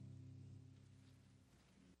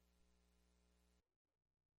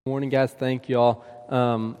Morning, guys. Thank you all.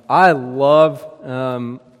 I love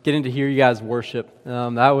getting to hear you guys worship.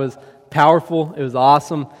 That was powerful. It was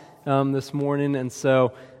awesome this morning. And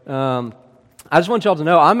so I just want y'all to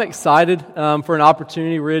know I'm excited for an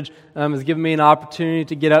opportunity. Ridge has given me an opportunity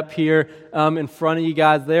to get up here in front of you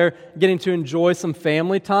guys there, getting to enjoy some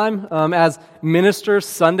family time. As ministers,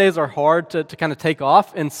 Sundays are hard to kind of take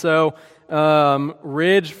off. And so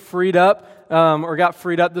Ridge got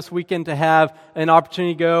freed up this weekend to have an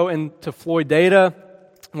opportunity to go into Floydada,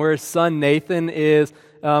 where his son Nathan is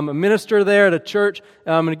a minister there at a church,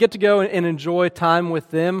 and to get to go and enjoy time with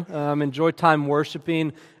them, enjoy time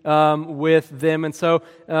worshiping with them. And so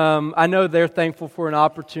I know they're thankful for an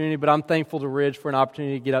opportunity, but I'm thankful to Ridge for an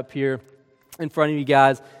opportunity to get up here in front of you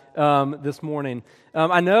guys this morning.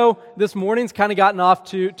 I know this morning's kind of gotten off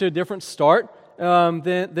to a different start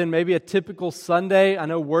than maybe a typical Sunday. I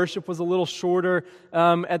know worship was a little shorter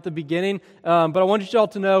at the beginning, but I want y'all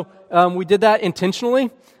to know we did that intentionally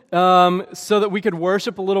so that we could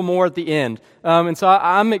worship a little more at the end. And so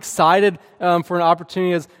I'm excited for an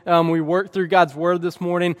opportunity as we work through God's Word this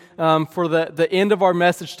morning for the end of our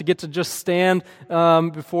message to get to just stand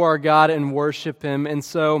before our God and worship Him. And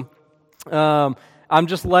so I'm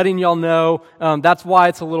just letting y'all know that's why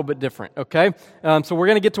it's a little bit different, okay? So we're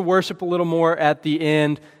going to get to worship a little more at the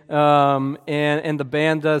end, and the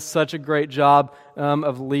band does such a great job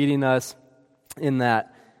of leading us in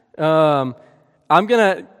that. I'm going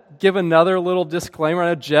to give another little disclaimer. I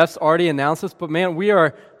know Jeff's already announced this, but man, we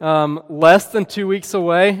are less than 2 weeks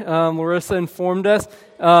away. Larissa informed us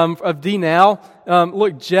of D-Now.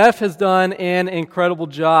 Look, Jeff has done an incredible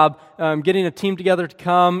job getting a team together to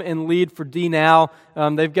come and lead for D-Now.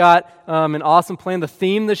 They've got an awesome plan. The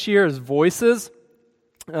theme this year is Voices.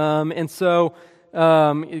 And so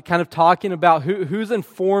kind of talking about who's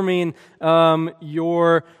informing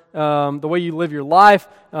the way you live your life,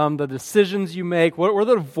 the decisions you make, what are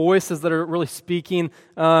the voices that are really speaking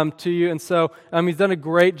to you. And so he's done a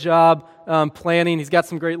great job planning. He's got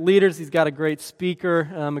some great leaders. He's got a great speaker,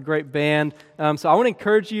 a great band. So I want to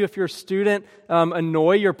encourage you, if you're a student,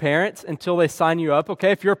 annoy your parents until they sign you up,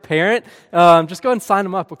 okay? If you're a parent, just go ahead and sign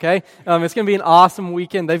them up, okay? It's going to be an awesome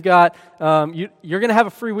weekend. They've got, you're going to have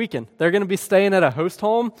a free weekend. They're going to be staying at a host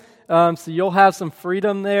home, so you'll have some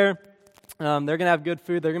freedom there. They're going to have good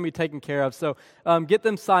food. They're going to be taken care of. So get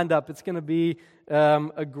them signed up. It's going to be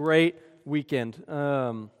a great weekend.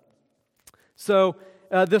 So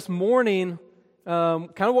this morning,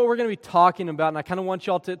 kind of what we're going to be talking about, and I kind of want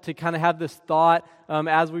y'all to kind of have this thought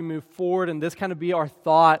as we move forward, and this kind of be our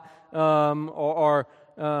thought or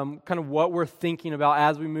kind of what we're thinking about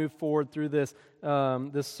as we move forward through this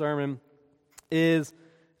sermon is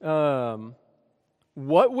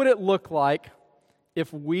what would it look like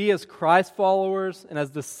if we as Christ followers and as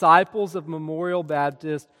disciples of Memorial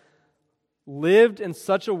Baptist lived in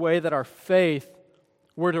such a way that our faith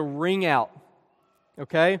were to ring out,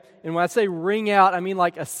 okay? And when I say ring out, I mean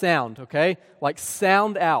like a sound, okay? Like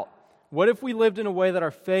sound out. What if we lived in a way that our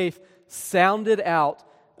faith sounded out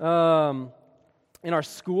in our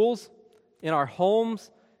schools, in our homes,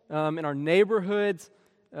 in our neighborhoods,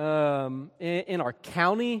 in our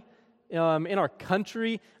county, in our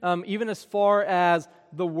country, even as far as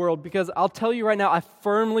the world? Because I'll tell you right now, I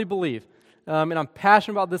firmly believe, and I'm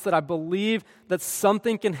passionate about this, that I believe that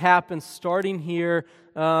something can happen starting here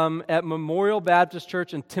at Memorial Baptist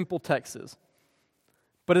Church in Temple, Texas.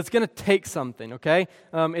 But it's going to take something, okay?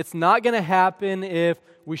 It's not going to happen if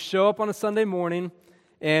we show up on a Sunday morning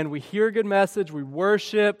and we hear a good message, we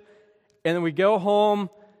worship, and then we go home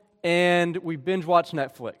and we binge watch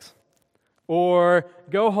Netflix. Or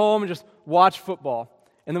go home and just watch football.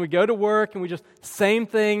 And then we go to work and we just, same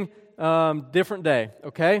thing, different day,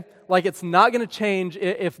 okay? Like it's not going to change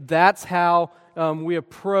if that's how we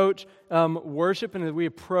approach worship and we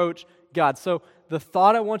approach God. So the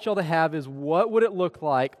thought I want y'all to have is, what would it look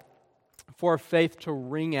like for our faith to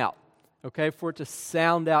ring out, okay? For it to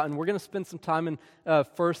sound out. And we're going to spend some time in 1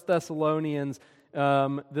 Thessalonians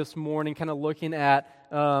this morning, kind of looking at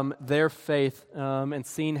their faith and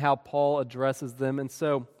seeing how Paul addresses them. And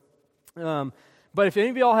so, but if any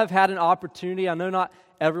of y'all have had an opportunity, I know not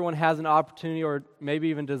everyone has an opportunity or maybe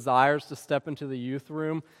even desires to step into the youth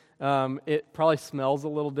room. It probably smells a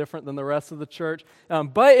little different than the rest of the church.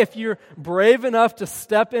 But if you're brave enough to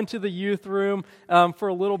step into the youth room for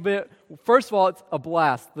a little bit, first of all, it's a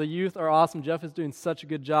blast. The youth are awesome. Jeff is doing such a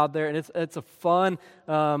good job there, and it's a fun,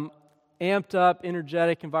 amped up,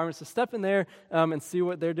 energetic environment. So step in there and see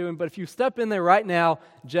what they're doing. But if you step in there right now,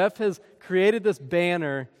 Jeff has created this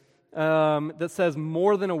banner that says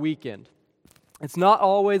 "More Than a Weekend." It's not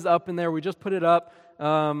always up in there. We just put it up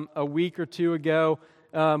a week or two ago.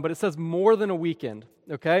 but it says more than a weekend,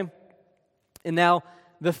 okay? And now,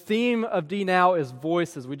 the theme of D Now is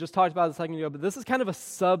voices. We just talked about it a second ago, but this is kind of a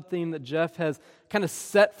sub-theme that Jeff has kind of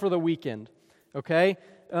set for the weekend, okay?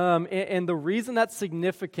 And the reason that's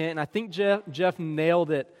significant, and I think Jeff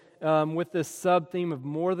nailed it with this sub-theme of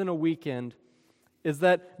more than a weekend, is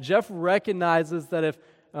that Jeff recognizes that if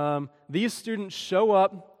these students show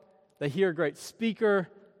up, they hear a great speaker,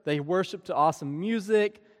 they worship to awesome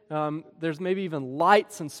music, there's maybe even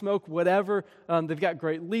lights and smoke, whatever, they've got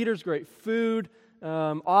great leaders, great food,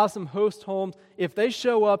 awesome host homes. If they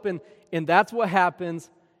show up and that's what happens,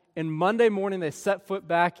 and Monday morning they set foot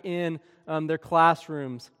back in their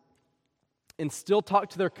classrooms and still talk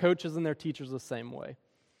to their coaches and their teachers the same way,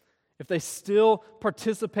 if they still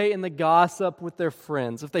participate in the gossip with their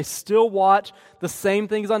friends, if they still watch the same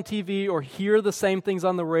things on TV or hear the same things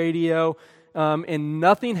on the radio, and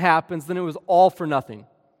nothing happens, then it was all for nothing,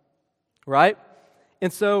 right?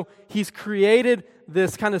 And so he's created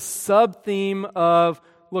this kind of sub-theme of,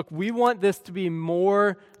 look, we want this to be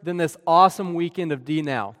more than this awesome weekend of D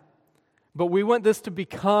Now. But we want this to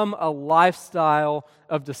become a lifestyle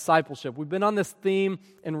of discipleship. We've been on this theme,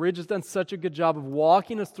 and Ridge has done such a good job of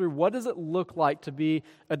walking us through what does it look like to be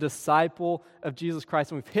a disciple of Jesus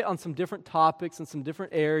Christ. And we've hit on some different topics and some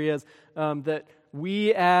different areas that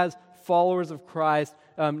we as followers of Christ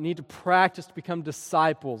need to practice to become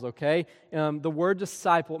disciples, okay? The word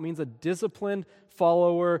disciple, it means a disciplined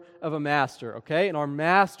follower of a master, okay? And our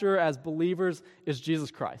master as believers is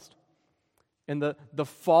Jesus Christ. And the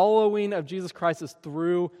following of Jesus Christ is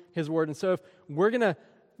through His Word. And so if we're going to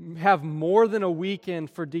have more than a weekend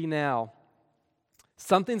for D Now,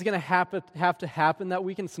 something's going to have to happen that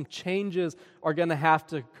weekend. Some changes are going to have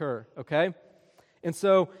to occur, okay? And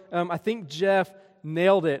so I think Jeff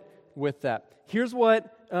nailed it with that. Here's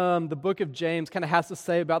what the book of James kind of has to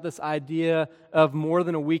say about this idea of more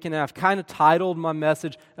than a week and a half. I've kind of titled my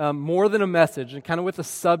message, More Than a Message, and kind of with a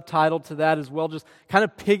subtitle to that as well, just kind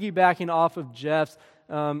of piggybacking off of Jeff's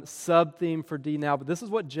sub-theme for D Now. But this is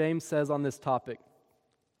what James says on this topic.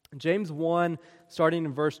 James 1, starting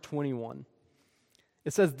in verse 21.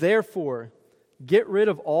 It says, "Therefore, get rid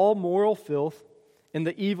of all moral filth and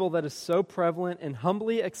the evil that is so prevalent, and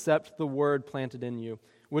humbly accept the word planted in you,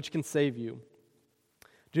 which can save you.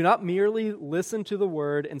 Do not merely listen to the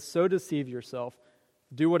word and so deceive yourself.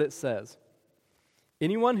 Do what it says.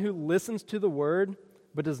 Anyone who listens to the word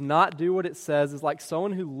but does not do what it says is like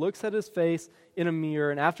someone who looks at his face in a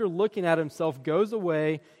mirror and after looking at himself goes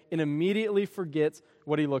away and immediately forgets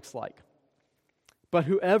what he looks like. But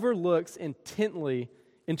whoever looks intently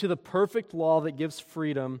into the perfect law that gives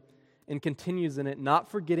freedom and continues in it, not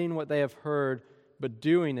forgetting what they have heard, but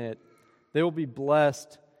doing it, they will be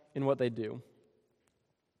blessed in what they do."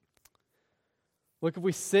 Look, if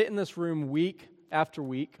we sit in this room week after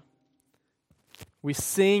week, we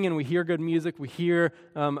sing and we hear good music, we hear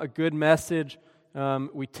a good message,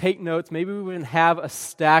 we take notes, maybe we even have a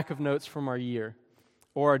stack of notes from our year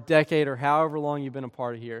or a decade or however long you've been a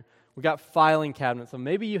part of here. We got filing cabinets, so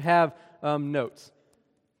maybe you have notes.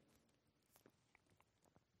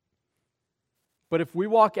 But if we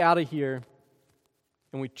walk out of here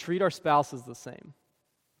and we treat our spouses the same,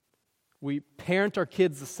 we parent our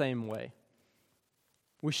kids the same way,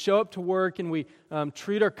 we show up to work and we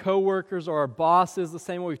treat our coworkers or our bosses the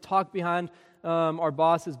same way, we talk behind our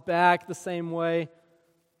boss's back the same way,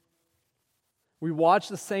 we watch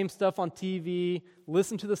the same stuff on TV,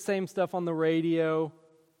 listen to the same stuff on the radio,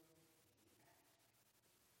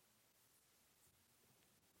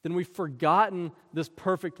 then we've forgotten this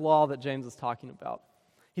perfect law that James is talking about.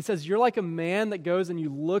 He says, you're like a man that goes and you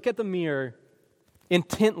look at the mirror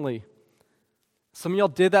intently. Some of y'all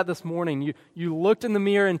did that this morning. You looked in the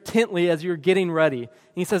mirror intently as you were getting ready. And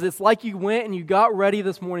he says, it's like you went and you got ready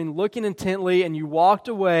this morning looking intently and you walked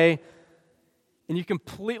away and you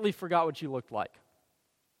completely forgot what you looked like.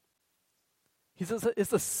 He says it's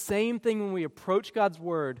the same thing when we approach God's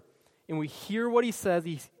Word and we hear what He says,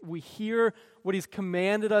 we hear what He's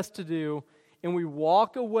commanded us to do, and we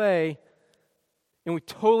walk away and we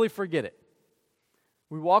totally forget it.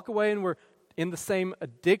 We walk away and we're in the same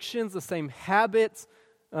addictions, the same habits,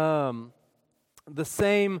 the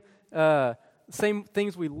same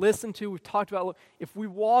things we listen to, we've talked about. Look, if we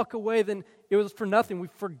walk away, then it was for nothing.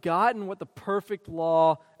 We've forgotten what the perfect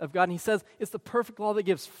law of God, and He says it's the perfect law that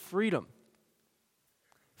gives freedom.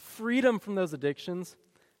 Freedom from those addictions,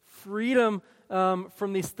 freedom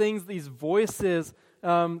from these things, these voices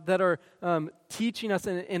that are teaching us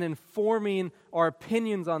and informing our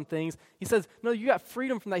opinions on things. He says, no, you got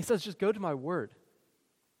freedom from that. He says, just go to my word.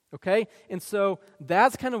 Okay? And so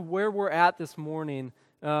that's kind of where we're at this morning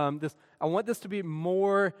I want this to be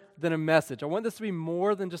more than a message. I want this to be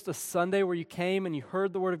more than just a Sunday where you came and you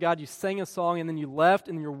heard the Word of God, you sang a song, and then you left,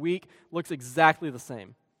 and your week looks exactly the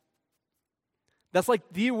same. That's like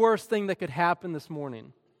the worst thing that could happen this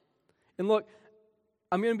morning. And look,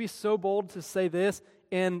 I'm going to be so bold to say this,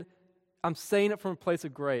 and I'm saying it from a place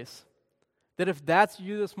of grace. That if that's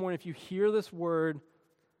you this morning, if you hear this word,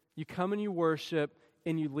 you come and you worship,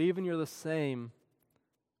 and you leave and you're the same,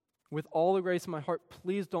 with all the grace in my heart,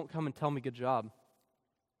 please don't come and tell me good job.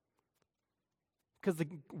 Because the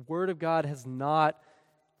Word of God has not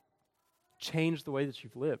changed the way that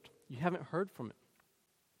you've lived. You haven't heard from it.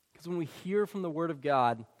 Because when we hear from the Word of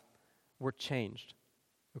God, we're changed.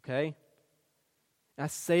 Okay? And I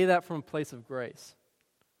say that from a place of grace.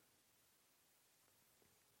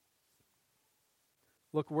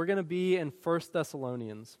 Look, we're going to be in 1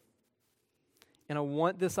 Thessalonians. And I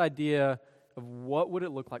want this idea of what would it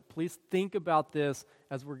look like. Please think about this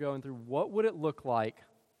as we're going through. What would it look like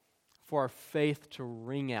for our faith to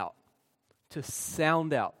ring out, to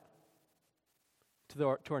sound out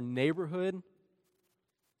to our neighborhood,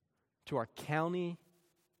 to our county,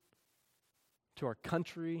 to our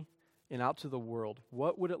country, and out to the world?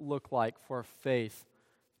 What would it look like for our faith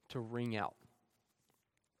to ring out?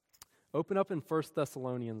 Open up in 1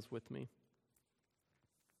 Thessalonians with me.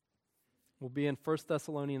 We'll be in 1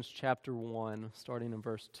 Thessalonians chapter 1, starting in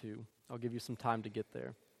verse 2. I'll give you some time to get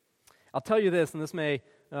there. I'll tell you this, and this may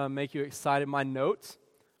make you excited. My notes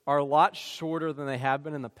are a lot shorter than they have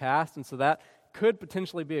been in the past, and so that could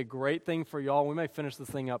potentially be a great thing for y'all. We may finish this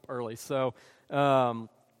thing up early, so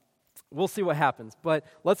we'll see what happens. But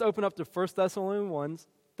let's open up to 1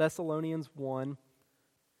 Thessalonians 1,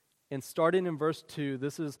 and starting in verse 2,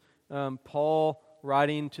 this is Paul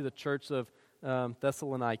writing to the church of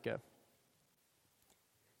Thessalonica.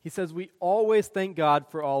 He says, "We always thank God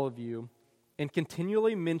for all of you and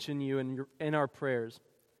continually mention you in our prayers.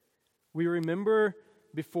 We remember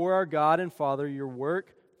before our God and Father your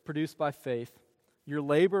work produced by faith, your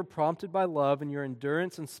labor prompted by love, and your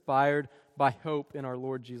endurance inspired by hope in our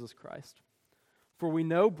Lord Jesus Christ. For we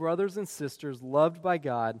know, brothers and sisters, loved by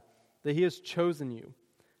God, that He has chosen you,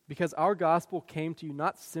 because our gospel came to you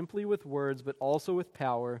not simply with words, but also with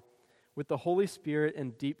power, with the Holy Spirit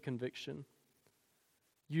and deep conviction.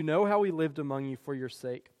 You know how we lived among you for your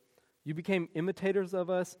sake. You became imitators of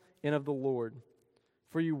us and of the Lord.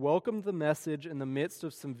 For you welcomed the message in the midst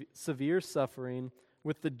of some severe suffering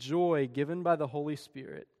with the joy given by the Holy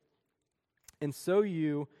Spirit. And so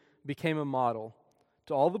you became a model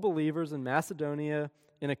to all the believers in Macedonia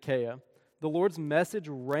and Achaia. The Lord's message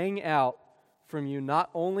rang out from you not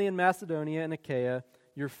only in Macedonia and Achaia.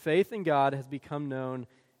 Your faith in God has become known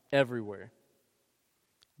everywhere.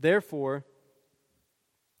 Therefore,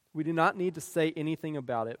 we do not need to say anything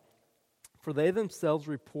about it, for they themselves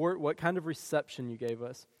report what kind of reception you gave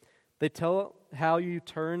us. They tell how you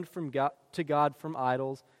turned from God, to God from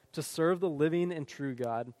idols, to serve the living and true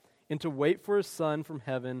God, and to wait for His Son from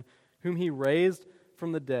heaven, whom He raised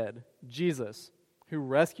from the dead, Jesus, who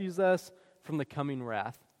rescues us from the coming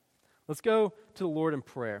wrath." Let's go to the Lord in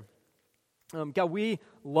prayer. God, we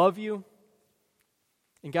love you.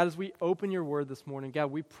 And God, as we open your word this morning,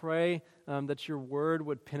 God, we pray that your word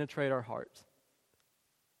would penetrate our hearts.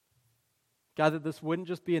 God, that this wouldn't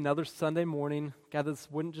just be another Sunday morning. God, that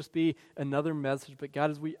this wouldn't just be another message. But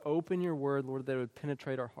God, as we open your word, Lord, that it would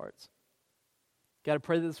penetrate our hearts. God, I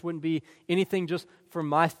pray that this wouldn't be anything just from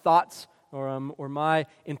my thoughts or my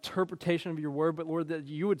interpretation of your word, but Lord, that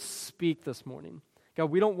you would speak this morning. God,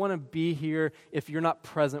 we don't want to be here if you're not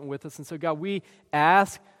present with us. And so, God, we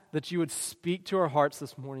ask that you would speak to our hearts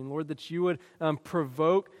this morning. Lord, that you would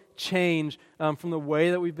provoke change from the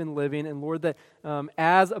way that we've been living. And Lord, that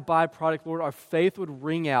as a byproduct, Lord, our faith would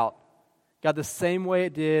ring out. God, the same way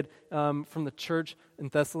it did from the church in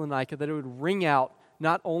Thessalonica, that it would ring out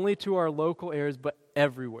not only to our local areas, but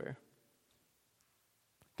everywhere.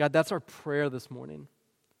 God, that's our prayer this morning,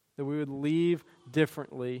 that we would leave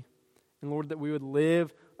differently. And Lord, that we would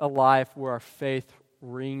live a life where our faith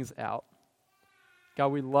rings out. God,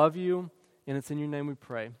 we love you, and it's in your name we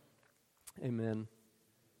pray. Amen.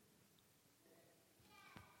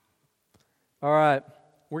 All right,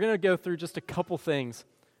 we're going to go through just a couple things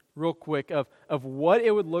real quick of what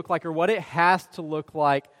it would look like or what it has to look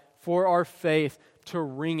like for our faith to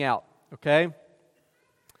ring out, okay?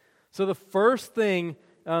 So the first thing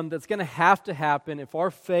that's going to happen if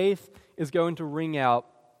our faith is going to ring out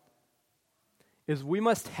is we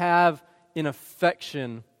must have an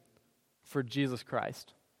affection for Jesus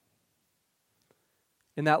Christ.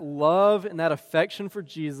 And that love and that affection for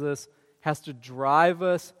Jesus has to drive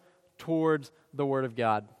us towards the Word of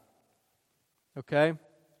God. Okay?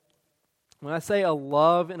 When I say a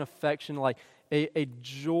love and affection, like a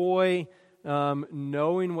joy,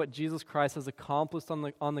 knowing what Jesus Christ has accomplished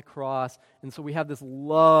on the cross, and so we have this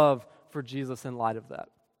love for Jesus in light of that.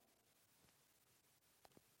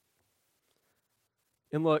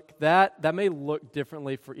 And look, that may look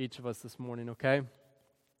differently for each of us this morning, okay?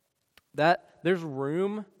 There's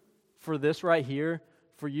room for this right here,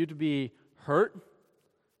 for you to be hurt,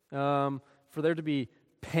 for there to be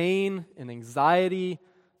pain and anxiety,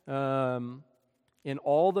 and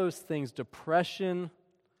all those things, depression,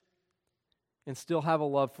 and still have a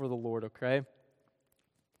love for the Lord, okay?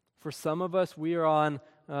 For some of us, we are on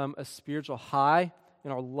a spiritual high,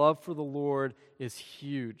 and our love for the Lord is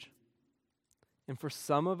huge. And for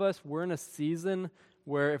some of us, we're in a season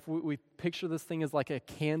where if we picture this thing as like a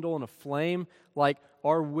candle and a flame, like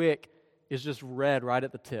our wick is just red right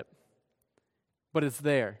at the tip. But it's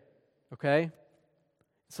there, okay?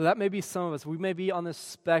 So that may be some of us. We may be on this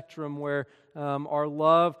spectrum where our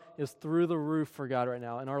love is through the roof for God right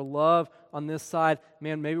now. And our love on this side,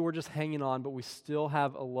 man, maybe we're just hanging on, but we still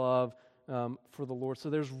have a love for the Lord. So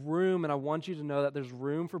there's room, and I want you to know that there's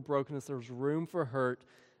room for brokenness, there's room for hurt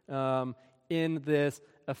in this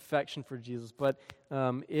affection for Jesus. But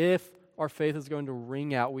if our faith is going to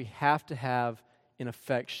ring out, we have to have an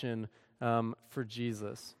affection for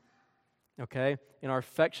Jesus. Okay? And our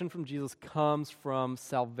affection from Jesus comes from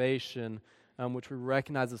salvation, which we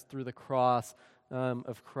recognize is through the cross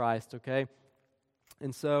of Christ. Okay?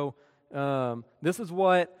 And so this is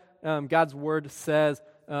what God's Word says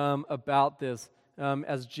about this.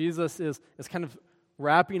 As Jesus is kind of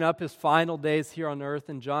wrapping up his final days here on earth,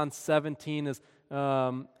 in John 17 is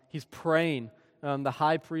he's praying the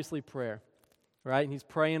high priestly prayer, right? And he's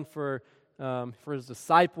praying for his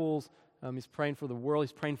disciples. He's praying for the world.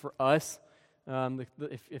 He's praying for us.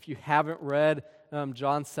 If you haven't read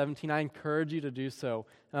John 17, I encourage you to do so.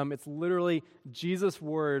 It's literally Jesus'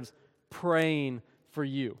 words praying for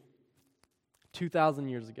you 2,000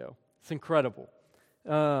 years ago. It's incredible.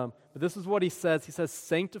 But this is what he says. He says,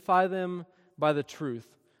 "Sanctify them by the truth.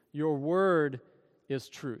 Your word is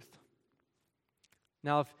truth."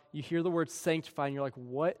 Now, if you hear the word sanctify and you're like,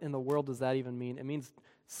 what in the world does that even mean? It means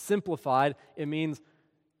simplified. It means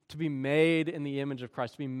to be made in the image of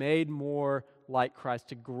Christ, to be made more like Christ,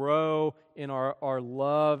 to grow in our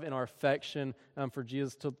love and our affection for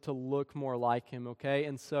Jesus, to look more like him, okay?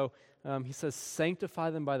 And so he says, sanctify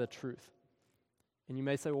them by the truth. And you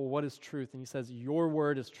may say, well, what is truth? And he says, your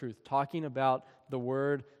word is truth, talking about the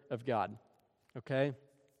word of God. Okay?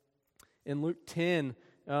 In Luke 10,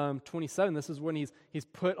 27, this is when he's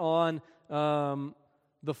put on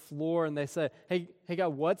the floor, and they say, hey God,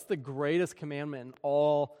 what's the greatest commandment in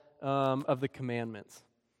all of the commandments?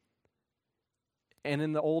 And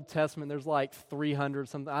in the Old Testament, there's like 300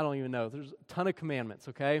 something, I don't even know. There's a ton of commandments,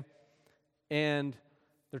 okay? And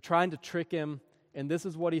they're trying to trick him, and this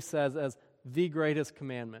is what he says as the greatest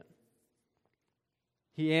commandment.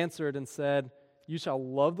 He answered and said, "You shall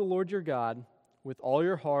love the Lord your God with all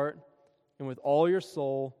your heart, and with all your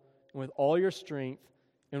soul, and with all your strength,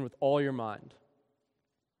 and with all your mind."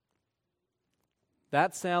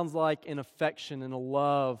 That sounds like an affection and a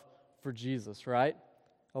love for Jesus, right?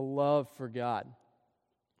 A love for God.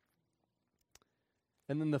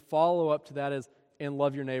 And then the follow-up to that is, and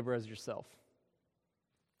love your neighbor as yourself.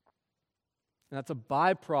 And that's a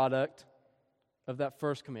byproduct of that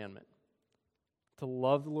first commandment. To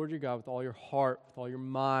love the Lord your God with all your heart, with all your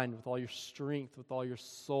mind, with all your strength, with all your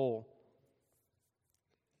soul.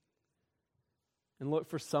 And look,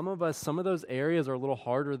 for some of us, some of those areas are a little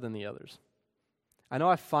harder than the others. I know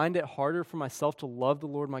I find it harder for myself to love the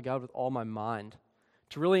Lord my God with all my mind,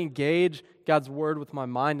 to really engage God's word with my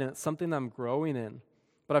mind, and it's something that I'm growing in.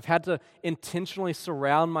 But I've had to intentionally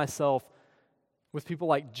surround myself with people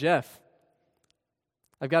like Jeff.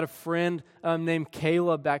 I've got a friend named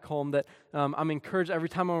Caleb back home that I'm encouraged every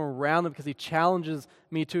time I'm around him because he challenges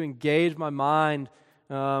me to engage my mind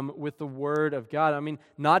with the Word of God. I mean,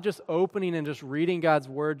 not just opening and just reading God's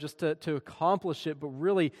Word just to accomplish it, but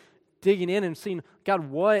really digging in and seeing, God,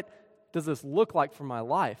 what does this look like for my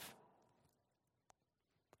life?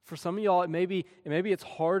 For some of y'all, maybe it's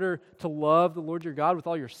harder to love the Lord your God with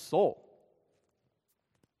all your soul,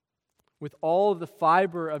 with all of the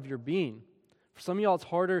fiber of your being. For some of y'all, it's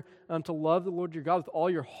harder to love the Lord your God with all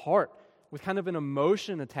your heart, with kind of an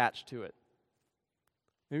emotion attached to it.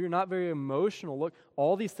 Maybe you're not very emotional. Look,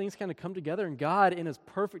 all these things kind of come together, and God, in His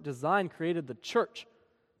perfect design, created the church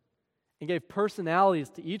and gave personalities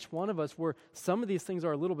to each one of us where some of these things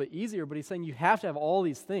are a little bit easier, but He's saying you have to have all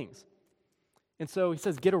these things. And so He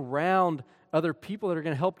says, get around other people that are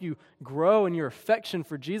going to help you grow in your affection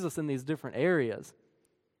for Jesus in these different areas.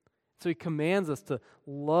 So he commands us to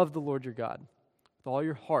love the Lord your God with all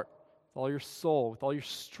your heart, with all your soul, with all your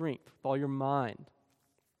strength, with all your mind.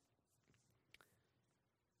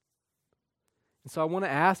 And so I want to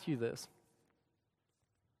ask you this.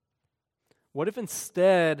 What if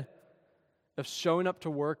instead of showing up to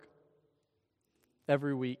work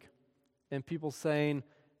every week and people saying,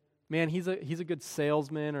 man, he's a good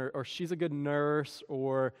salesman, or she's a good nurse,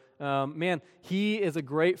 or man, he is a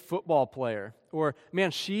great football player, or man,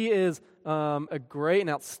 she is a great and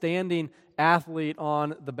outstanding athlete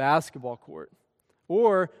on the basketball court,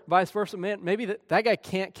 or vice versa, man, maybe that guy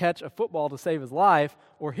can't catch a football to save his life,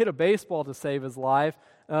 or hit a baseball to save his life,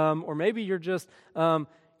 or maybe you're just kind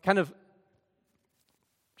of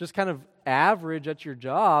average at your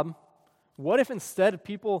job. What if instead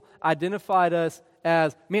people identified us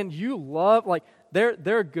as, man, you love, like,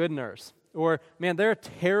 they're a good nurse, or man, they're a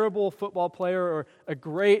terrible football player, or a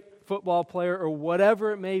great football player, or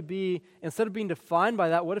whatever it may be. Instead of being defined by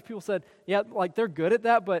that, what if people said, yeah, like, they're good at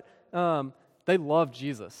that, but they love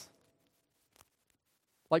Jesus.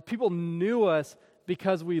 Like, people knew us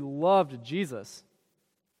because we loved Jesus.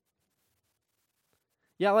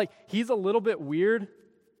 Yeah, like, he's a little bit weird,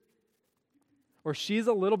 or she's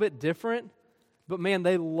a little bit different, but man,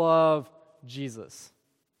 they love Jesus.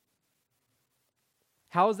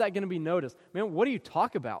 How is that going to be noticed? Man, what do you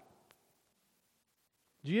talk about?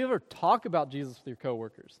 Do you ever talk about Jesus with your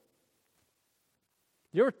coworkers?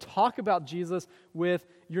 Do you ever talk about Jesus with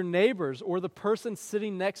your neighbors or the person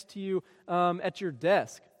sitting next to you at your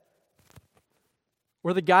desk?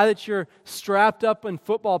 Or the guy that you're strapped up in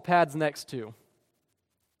football pads next to?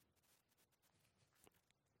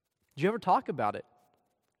 Do you ever talk about it?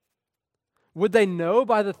 Would they know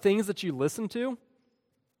by the things that you listen to?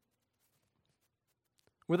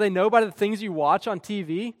 Would they know by the things you watch on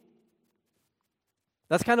TV?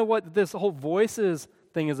 That's kind of what this whole voices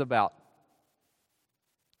thing is about.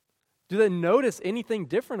 Do they notice anything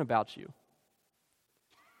different about you?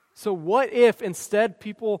 So what if instead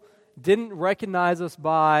people didn't recognize us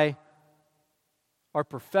by our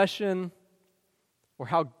profession, or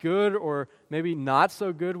how good or maybe not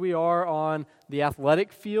so good we are on the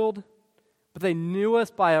athletic field, but they knew us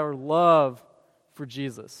by our love for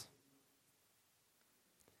Jesus?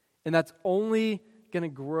 And that's only going to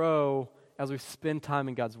grow as we spend time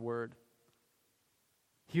in God's Word.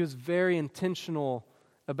 He was very intentional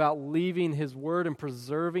about leaving His Word and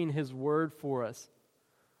preserving His Word for us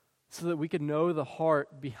so that we could know the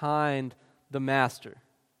heart behind the Master,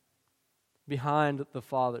 behind the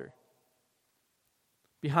Father,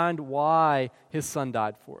 behind why His Son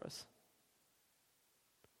died for us.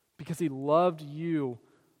 Because He loved you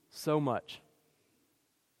so much.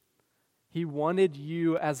 He wanted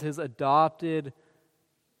you as His adopted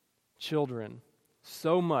children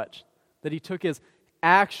so much that He took His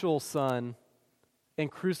actual Son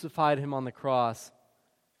and crucified Him on the cross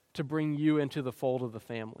to bring you into the fold of the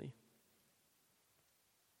family.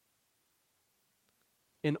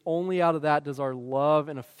 And only out of that does our love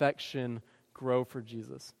and affection grow for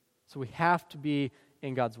Jesus. So we have to be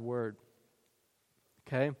in God's Word.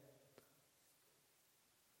 Okay?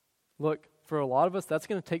 Look, for a lot of us, that's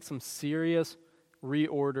going to take some serious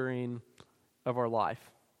reordering of our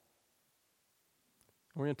life.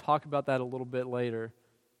 We're going to talk about that a little bit later.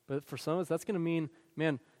 But for some of us, that's going to mean,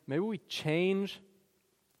 man, maybe we change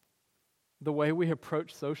the way we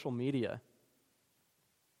approach social media.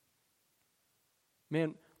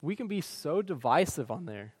 Man, we can be so divisive on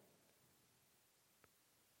there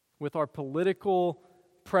with our political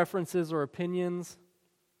preferences or opinions,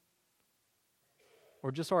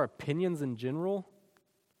 or just our opinions in general.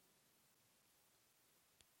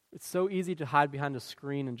 It's so easy to hide behind a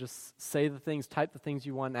screen and just say the things, type the things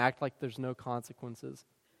you want, and act like there's no consequences.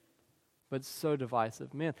 But it's so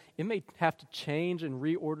divisive. Man, it may have to change and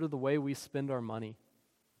reorder the way we spend our money.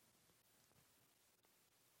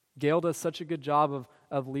 Gail does such a good job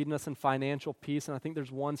of leading us in financial peace, and I think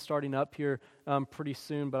there's one starting up here pretty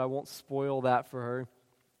soon, but I won't spoil that for her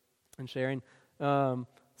and sharing. Some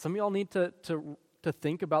of y'all need to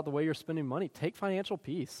think about the way you're spending money. Take financial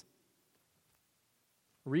peace.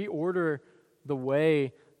 Reorder the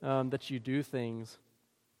way that you do things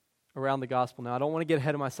around the gospel. Now, I don't want to get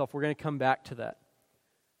ahead of myself. We're going to come back to that.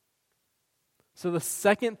 So the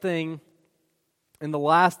second thing and the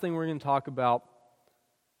last thing we're going to talk about,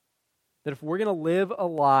 that if we're going to live a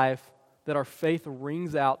life that our faith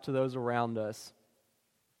rings out to those around us,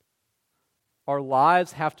 our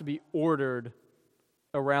lives have to be ordered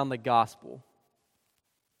around the gospel.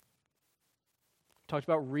 We talked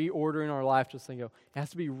about reordering our life just a second ago. It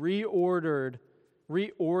has to be reordered,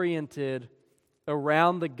 reoriented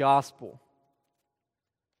around the gospel.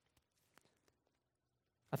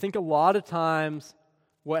 I think a lot of times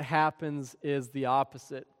what happens is the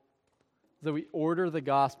opposite, that we order the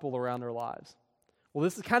gospel around our lives. Well,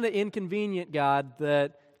 this is kind of inconvenient, God,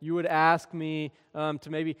 that you would ask me to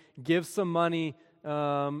maybe give some money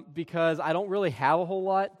because I don't really have a whole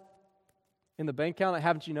lot in the bank account.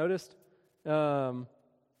 Haven't you noticed? Maybe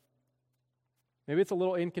it's a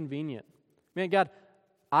little inconvenient. Man, God,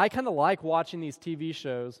 I kind of like watching these TV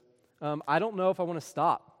shows. I don't know if I want to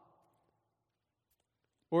stop.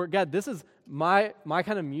 Or, God, this is my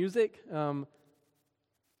kind of music.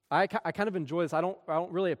 I kind of enjoy this. I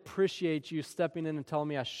don't really appreciate you stepping in and telling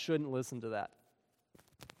me I shouldn't listen to that.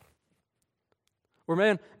 Or,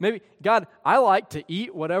 man, maybe, God, I like to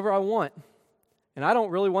eat whatever I want, and I don't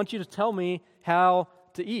really want you to tell me how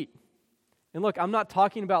to eat. And look, I'm not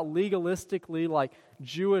talking about legalistically like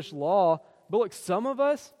Jewish law, but look, some of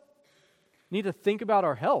us need to think about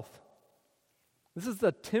our health. This is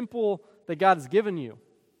the temple that God has given you.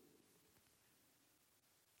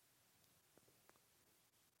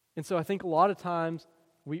 And so I think a lot of times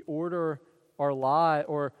we order our life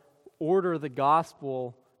or order the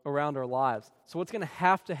gospel around our lives. So what's going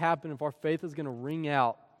to happen if our faith is going to ring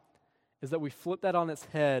out is that we flip that on its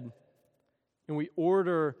head and we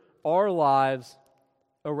order our lives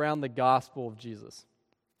around the gospel of Jesus.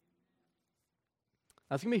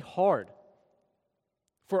 That's going to be hard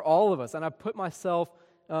for all of us, and I put myself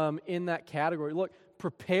in that category. Look,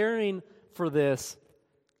 preparing for this,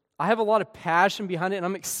 I have a lot of passion behind it, and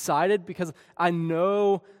I'm excited because I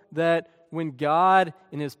know that when God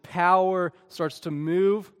in His power starts to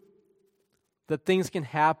move, that things can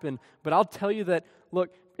happen. But I'll tell you that,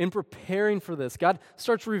 look, in preparing for this, God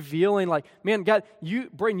starts revealing like, man, God,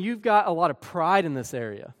 Braden, you've got a lot of pride in this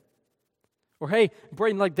area. Or, hey,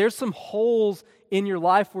 Braden, like there's some holes in your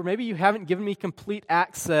life where maybe you haven't given me complete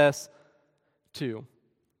access to.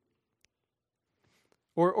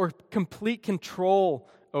 Or complete control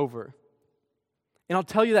over. And I'll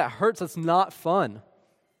tell you that hurts. That's not fun.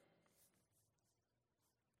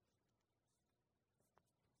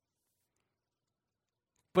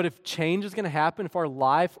 But if change is going to happen, if our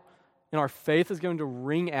life and our faith is going to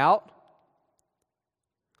ring out,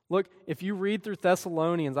 look, if you read through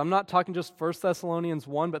Thessalonians, I'm not talking just 1 Thessalonians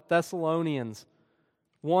 1, but Thessalonians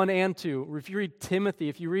 1 and 2. Or if you read Timothy,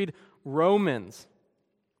 if you read Romans,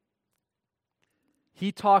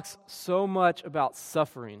 he talks so much about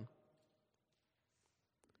suffering.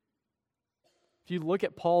 If you look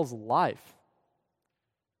at Paul's life,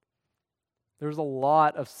 there's a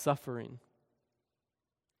lot of suffering.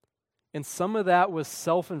 And some of that was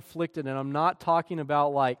self-inflicted, and I'm not talking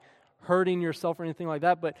about like hurting yourself or anything like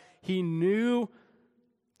that, but he knew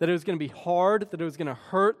that it was going to be hard, that it was going to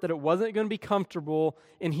hurt, that it wasn't going to be comfortable,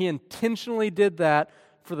 and he intentionally did that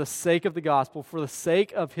for the sake of the gospel, for the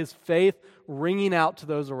sake of his faith ringing out to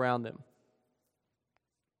those around him.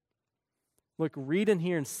 Look, read in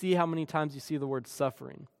here and see how many times you see the word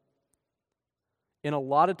suffering. And a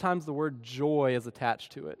lot of times the word joy is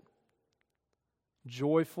attached to it.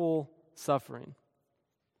 Joyful suffering.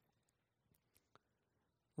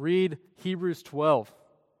 Read Hebrews 12.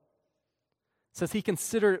 It says he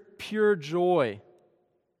considered it pure joy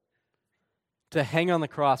to hang on the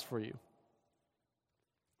cross for you.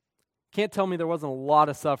 Can't tell me there wasn't a lot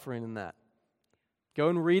of suffering in that. Go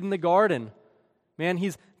and read in the garden. Man,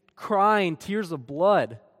 he's crying tears of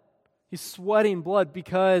blood. He's sweating blood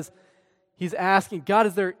because he's asking, God,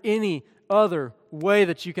 is there any other way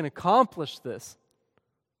that you can accomplish this?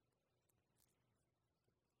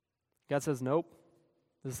 God says, nope.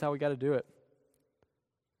 This is how we got to do it.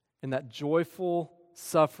 And that joyful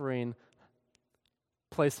suffering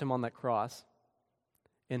placed him on that cross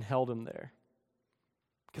and held him there.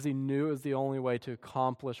 Because he knew it was the only way to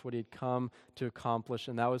accomplish what he'd come to accomplish,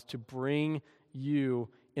 and that was to bring you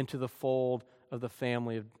into the fold of the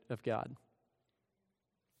family of God.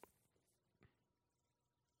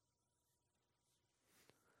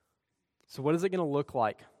 So what is it going to look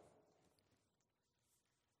like?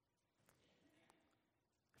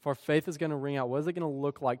 If our faith is going to ring out, what is it going to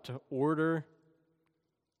look like to order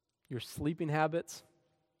your sleeping habits,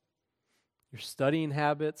 your studying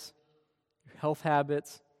habits, your health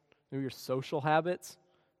habits, maybe your social habits?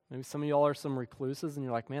 Maybe some of y'all are some recluses and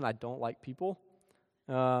you're like, man, I don't like people.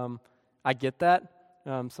 I get that.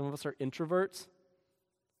 Some of us are introverts.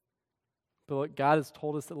 But look, God has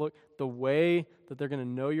told us that, look, the way that they're going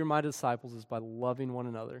to know you're my disciples is by loving one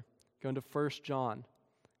another. Go into 1 John.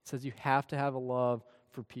 It says you have to have a love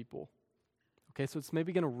for people. Okay, so it's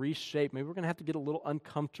maybe going to reshape. Maybe we're going to have to get a little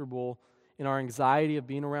uncomfortable in our anxiety of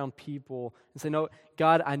being around people and say, no,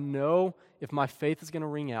 God, I know if my faith is going to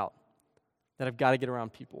ring out, that I've got to get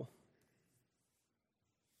around people.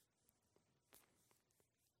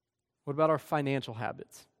 What about our financial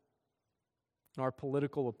habits and our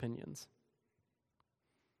political opinions?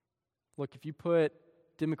 Look, if you put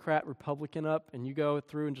Democrat, Republican up and you go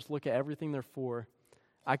through and just look at everything they're for,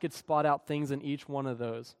 I could spot out things in each one of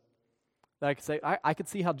those that I could say, I could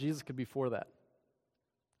see how Jesus could be for that.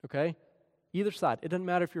 Okay? Either side. It doesn't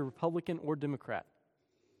matter if you're Republican or Democrat.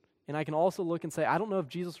 And I can also look and say, I don't know if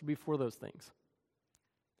Jesus would be for those things.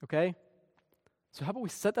 Okay? So how about we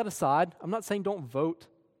set that aside? I'm not saying don't vote.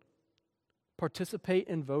 Participate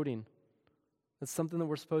in voting. That's something that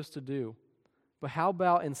we're supposed to do. But how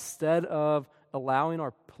about instead of allowing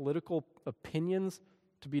our political opinions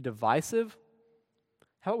to be divisive,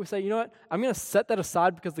 how about we say, you know what? I'm going to set that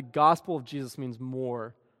aside because the gospel of Jesus means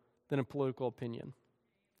more than a political opinion.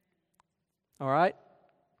 All right?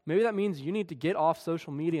 Maybe that means you need to get off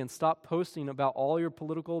social media and stop posting about all your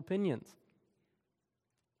political opinions.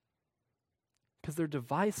 Because they're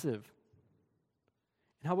divisive.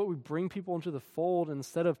 And how about we bring people into the fold, and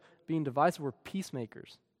instead of being divisive, we're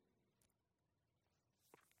peacemakers.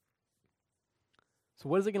 So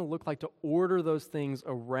what is it going to look like to order those things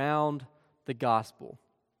around the gospel?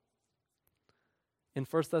 In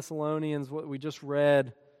 1 Thessalonians, what we just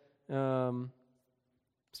read, starting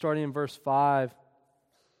in verse 5,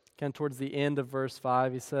 kind of towards the end of verse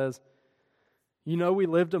 5, he says, You know how we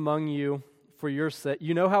lived among you for your sake.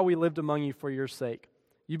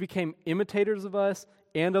 You became imitators of us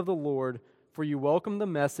and of the Lord, for you welcomed the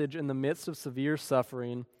message in the midst of severe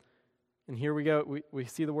suffering. And here we go, we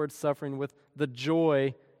see the word suffering with the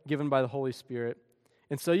joy given by the Holy Spirit.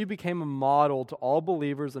 And so you became a model to all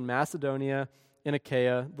believers in Macedonia and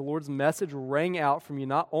Achaia. The Lord's message rang out from you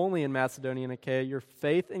not only in Macedonia and Achaia, your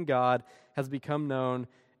faith in God has become known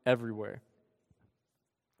everywhere.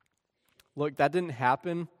 Look, that didn't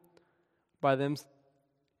happen by them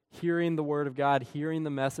hearing the word of God, hearing the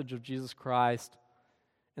message of Jesus Christ,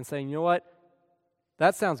 and saying, you know what,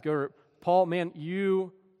 that sounds good. Paul, man,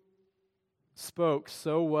 you spoke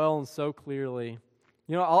so well and so clearly.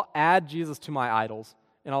 You know, I'll add Jesus to my idols,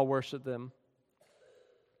 and I'll worship them.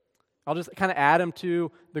 I'll just kind of add him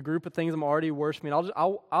to the group of things I'm already worshiping.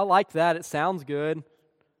 I like that. It sounds good.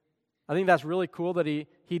 I think that's really cool that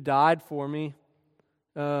he died for me.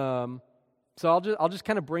 So I'll just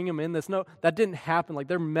kind of bring him in this. No, that didn't happen. Like,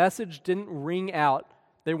 their message didn't ring out.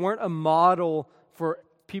 They weren't a model for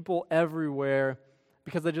people everywhere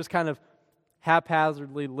because they just kind of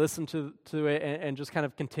haphazardly listened to it and just kind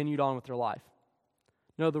of continued on with their life.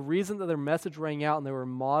 No, the reason that their message rang out and they were a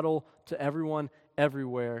model to everyone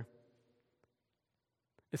everywhere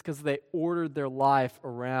is because they ordered their life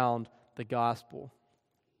around the gospel.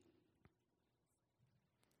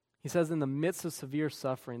 He says in the midst of severe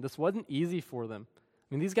suffering, this wasn't easy for them.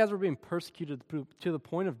 I mean, these guys were being persecuted to the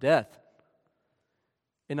point of death.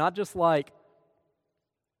 And not just like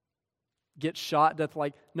get shot death,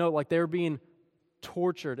 like they were being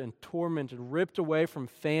tortured and tormented, ripped away from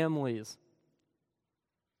families.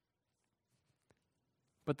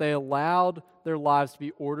 But they allowed their lives to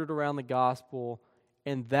be ordered around the gospel,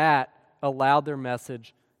 and that allowed their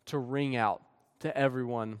message to ring out to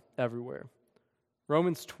everyone, everywhere.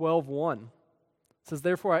 Romans 12:1 says,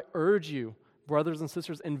 Therefore I urge you, brothers and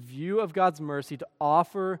sisters, in view of God's mercy, to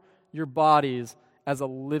offer your bodies as a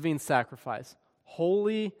living sacrifice,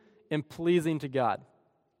 holy and pleasing to God.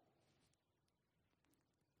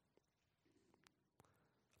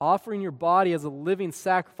 Offering your body as a living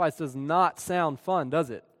sacrifice does not sound fun, does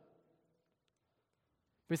it?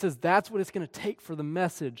 But he says that's what it's going to take for the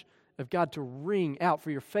message of God to ring out, for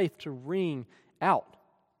your faith to ring out.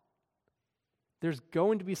 There's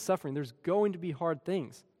going to be suffering. There's going to be hard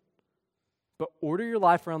things. But order your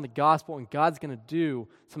life around the gospel and God's going to do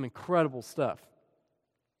some incredible stuff.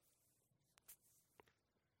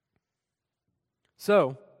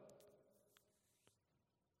 So,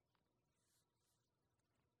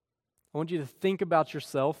 I want you to think about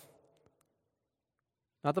yourself,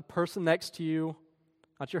 not the person next to you,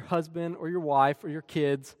 not your husband or your wife or your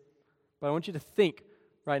kids, but I want you to think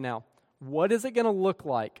right now, what is it going to look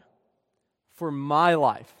like for my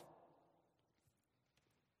life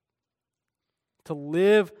to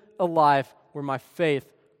live a life where my faith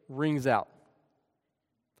rings out?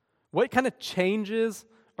 What kind of changes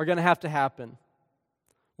are going to have to happen?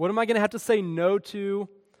 What am I going to have to say no to?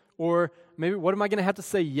 Or maybe what am I going to have to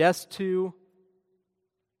say yes to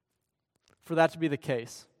for that to be the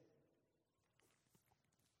case?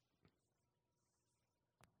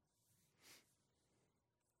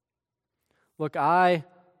 Look, I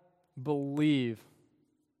believe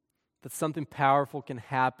that something powerful can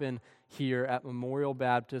happen here at Memorial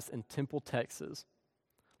Baptist in Temple, Texas.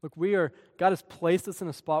 Look, God has placed us in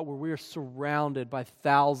a spot where we are surrounded by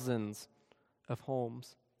thousands of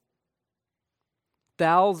homes,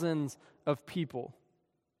 thousands of people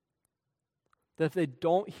that if they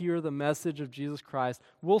don't hear the message of Jesus Christ,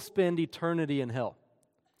 will spend eternity in hell,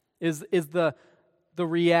 is the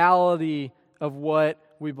reality of what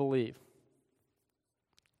we believe.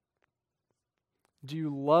 Do you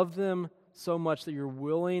love them so much that you're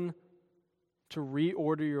willing to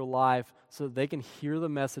reorder your life so that they can hear the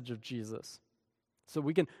message of Jesus, so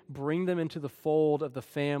we can bring them into the fold of the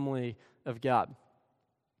family of God?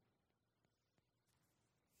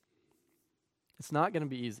 It's not going to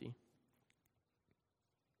be easy.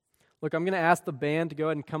 Look, I'm going to ask the band to go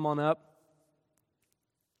ahead and come on up.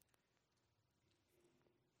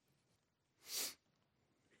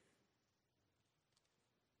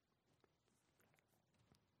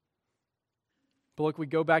 But look, we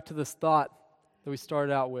go back to this thought that we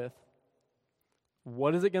started out with.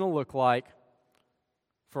 What is it going to look like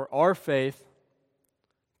for our faith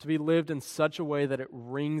to be lived in such a way that it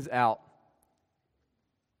rings out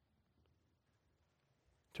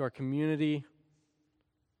to our community,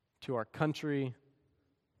 to our country,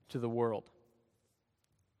 to the world?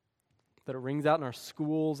 That it rings out in our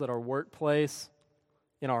schools, at our workplace,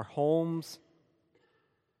 in our homes.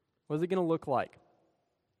 What is it going to look like?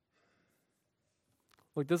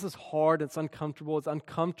 Look, this is hard. It's uncomfortable. It's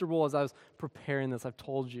uncomfortable as I was preparing this, I've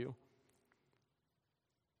told you.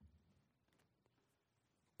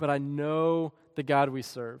 But I know the God we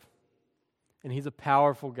serve, and He's a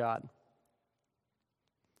powerful God.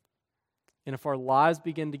 And if our lives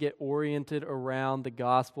begin to get oriented around the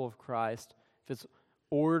gospel of Christ, if it's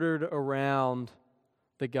ordered around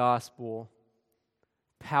the gospel,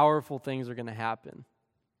 powerful things are going to happen.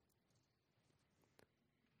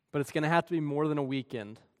 But it's going to have to be more than a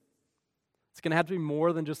weekend. It's going to have to be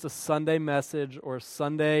more than just a Sunday message or a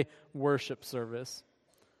Sunday worship service.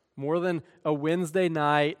 More than a Wednesday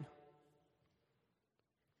night.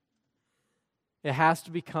 It has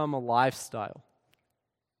to become a lifestyle.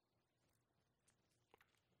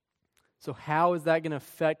 So how is that going to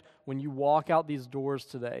affect when you walk out these doors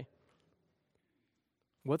today?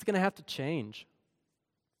 What's going to have to change?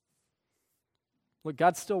 Look,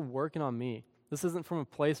 God's still working on me. This isn't from a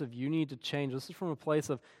place of you need to change. This is from a place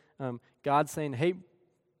of God saying, hey,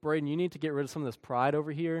 Braden, you need to get rid of some of this pride over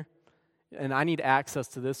here, and I need access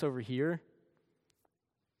to this over here.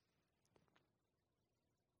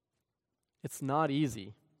 It's not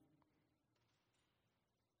easy.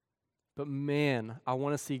 But man, I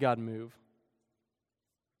want to see God move.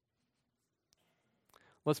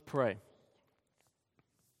 Let's pray.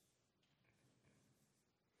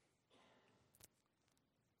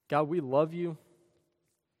 God, we love you.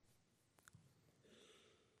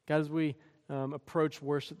 God, as we approach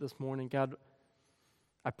worship this morning, God,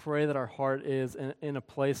 I pray that our heart is in a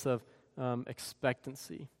place of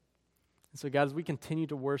expectancy. And so, God, as we continue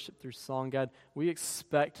to worship through song, God, we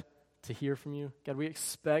expect to hear from you. God, we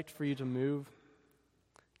expect for you to move.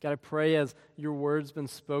 God, I pray as your word's been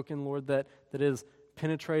spoken, Lord, that it has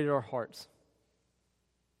penetrated our hearts.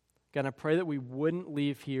 God, I pray that we wouldn't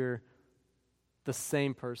leave here the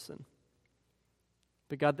same person.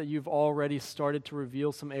 But God, that you've already started to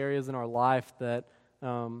reveal some areas in our life that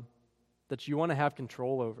you want to have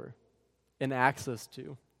control over and access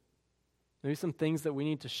to. Maybe some things that we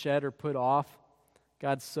need to shed or put off,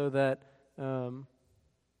 God, so that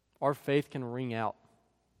our faith can ring out.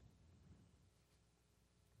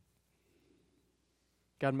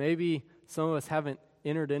 God, maybe some of us haven't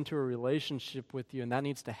entered into a relationship with you, and that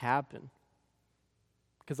needs to happen.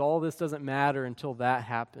 Because all this doesn't matter until that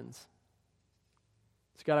happens.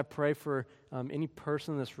 So God, I pray for any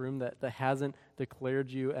person in this room that hasn't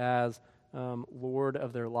declared you as Lord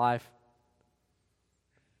of their life.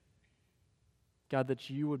 God, that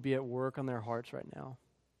you would be at work on their hearts right now.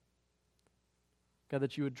 God,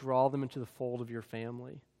 that you would draw them into the fold of your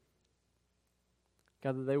family.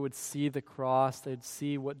 God, that they would see the cross, they'd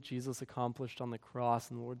see what Jesus accomplished on the cross,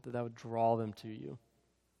 and Lord, that would draw them to you.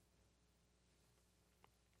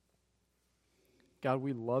 God,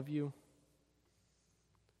 we love you.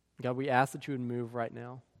 God, we ask that you would move right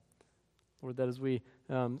now. Lord, that as we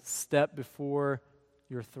step before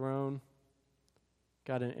your throne,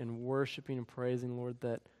 God, in worshiping and praising, Lord,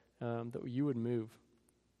 that you would move.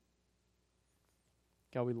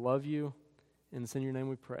 God, we love you, and it's in your name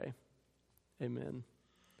we pray. Amen.